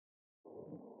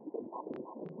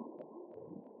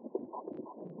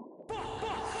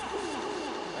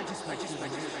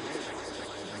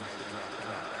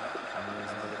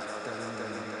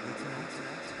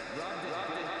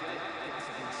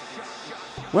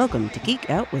Welcome to Geek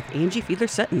Out with Angie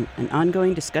Fiedler-Sutton, an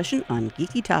ongoing discussion on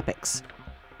geeky topics.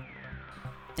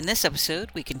 In this episode,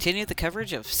 we continue the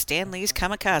coverage of Stan Lee's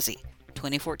Kamikaze,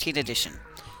 2014 edition.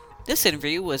 This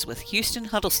interview was with Houston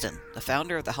Huddleston, the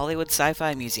founder of the Hollywood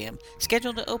Sci-Fi Museum,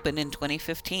 scheduled to open in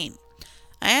 2015.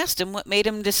 I asked him what made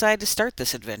him decide to start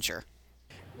this adventure.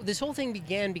 This whole thing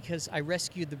began because I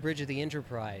rescued the Bridge of the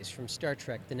Enterprise from Star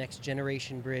Trek, the Next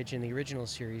Generation bridge and the original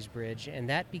series bridge, and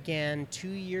that began 2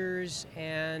 years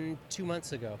and 2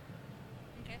 months ago.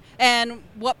 Okay. And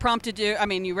what prompted you,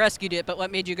 you rescued it, but what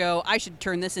made you go, I should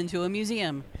turn this into a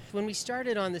museum? When we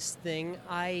started on this thing,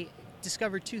 I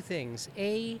discovered two things.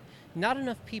 A, not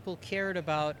enough people cared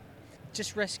about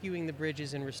just rescuing the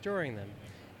bridges and restoring them.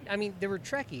 There were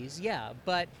Trekkies, yeah,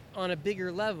 but on a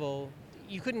bigger level,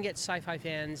 you couldn't get sci-fi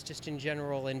fans just in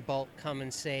general in bulk come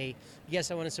and say,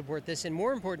 yes, I want to support this. And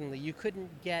more importantly, you couldn't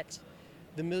get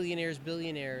the millionaires,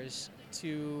 billionaires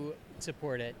to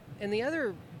support it. And the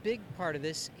other big part of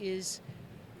this is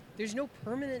there's no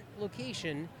permanent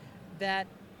location that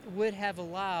would have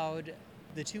allowed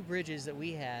the two bridges that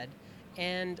we had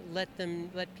and let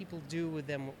people do with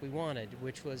them what we wanted,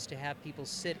 which was to have people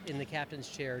sit in the captain's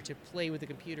chair, to play with the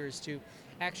computers, to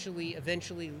actually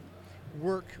eventually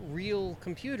work real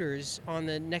computers on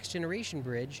the Next Generation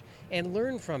bridge and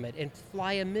learn from it and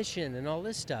fly a mission and all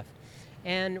this stuff.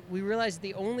 And we realized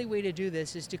the only way to do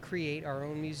this is to create our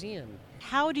own museum.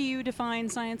 How do you define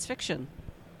science fiction?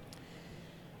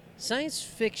 Science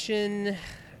fiction,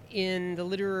 in the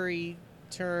literary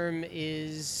term,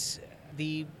 is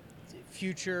the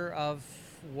future of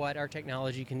what our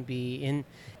technology can be.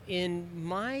 In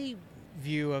my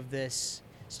view of this,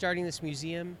 starting this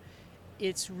museum,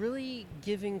 it's really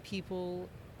giving people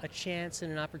a chance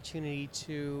and an opportunity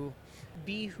to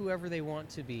be whoever they want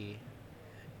to be.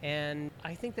 And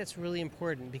I think that's really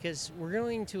important because we're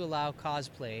going to allow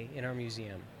cosplay in our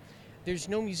museum. There's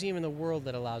no museum in the world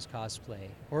that allows cosplay.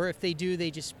 Or if they do, they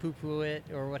just poo-poo it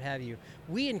or what have you.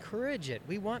 We encourage it.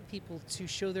 We want people to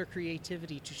show their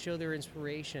creativity, to show their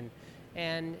inspiration.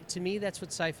 And to me, that's what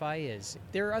sci-fi is.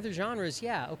 There are other genres,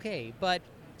 yeah, okay, but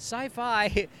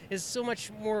sci-fi is so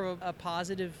much more of a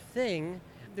positive thing.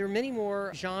 There are many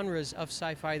more genres of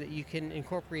sci-fi that you can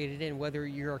incorporate it in, whether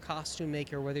you're a costume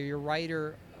maker, whether you're a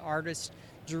writer, artist,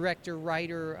 director,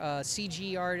 writer,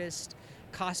 CG artist,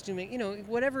 costuming,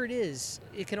 whatever it is,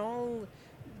 it can all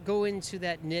go into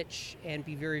that niche and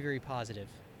be very, very positive.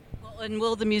 Well, and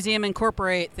will the museum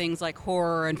incorporate things like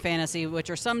horror and fantasy, which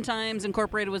are sometimes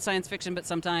incorporated with science fiction, but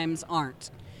sometimes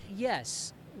aren't?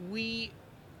 Yes, we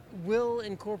will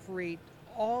incorporate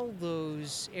all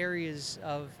those areas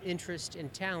of interest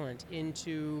and talent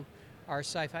into our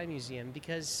sci-fi museum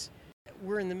because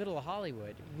we're in the middle of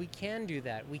Hollywood. We can do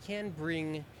that. We can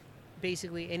bring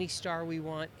basically any star we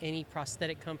want, any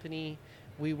prosthetic company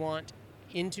we want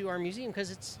into our museum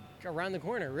because it's around the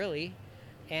corner, really.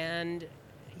 And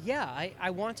yeah, I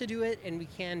want to do it, and we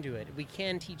can do it. We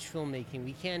can teach filmmaking.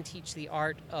 We can teach the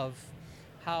art of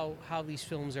how these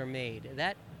films are made.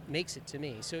 That makes it to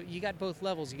me. So you got both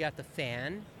levels. You got the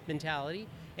fan mentality,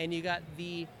 and you got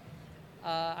the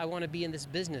I want to be in this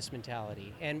business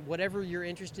mentality. And whatever you're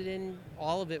interested in,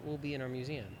 all of it will be in our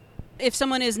museum. If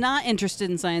someone is not interested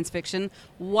in science fiction,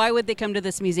 why would they come to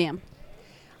this museum?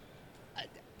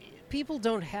 People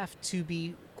don't have to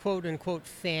be quote-unquote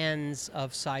fans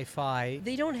of sci-fi.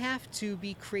 They don't have to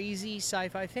be crazy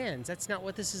sci-fi fans. That's not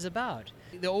what this is about.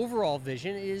 The overall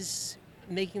vision is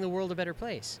making the world a better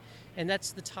place. And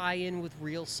that's the tie-in with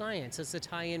real science. That's the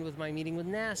tie-in with my meeting with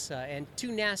NASA and two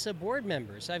NASA board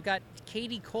members. I've got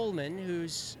Katie Coleman,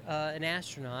 who's an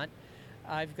astronaut.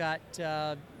 I've got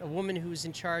a woman who's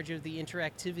in charge of the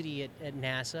interactivity at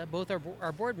NASA. Both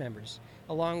are board members,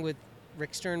 along with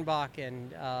Rick Sternbach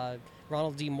and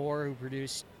Ronald D. Moore, who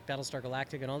produced Battlestar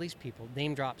Galactica and all these people.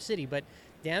 Name drop city, but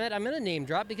damn it, I'm going to name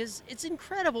drop because it's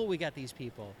incredible we got these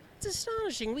people. It's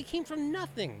astonishing. We came from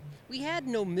nothing. We had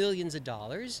no millions of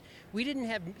dollars. We didn't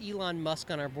have Elon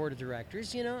Musk on our board of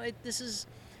directors. This is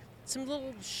some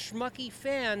little schmucky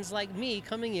fans like me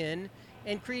coming in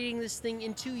and creating this thing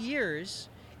in 2 years,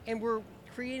 and we're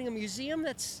creating a museum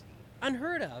that's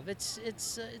unheard of.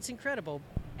 It's incredible.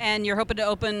 And you're hoping to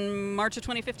open March of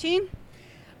 2015?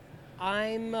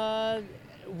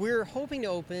 We're hoping to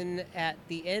open at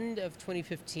the end of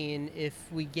 2015 if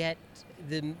we get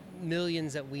the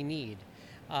millions that we need.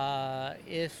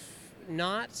 If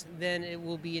not, then it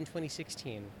will be in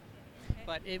 2016.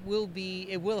 But it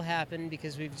will happen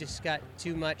because we've just got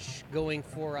too much going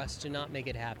for us to not make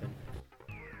it happen.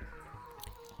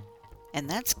 And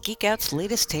that's Geek Out's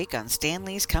latest take on Stan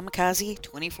Lee's Kamikaze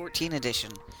 2014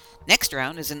 edition. Next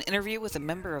round is an interview with a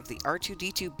member of the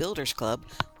R2-D2 Builders Club,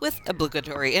 with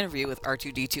obligatory interview with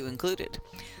R2-D2 included.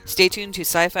 Stay tuned to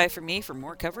Sci-Fi for Me for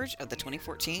more coverage of the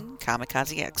 2014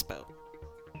 Kamikaze Expo.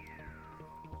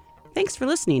 Thanks for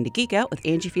listening to Geek Out with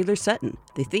Angie Fiedler-Sutton.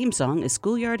 The theme song is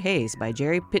Schoolyard Haze by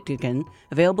Jerry Pitkigan,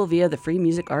 available via the Free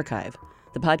Music Archive.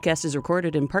 The podcast is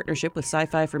recorded in partnership with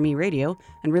Sci-Fi for Me Radio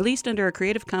and released under a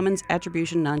Creative Commons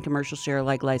Attribution Non-Commercial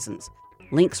Share-alike license.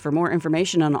 Links for more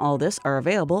information on all this are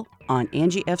available on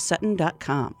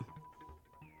angiefsutton.com.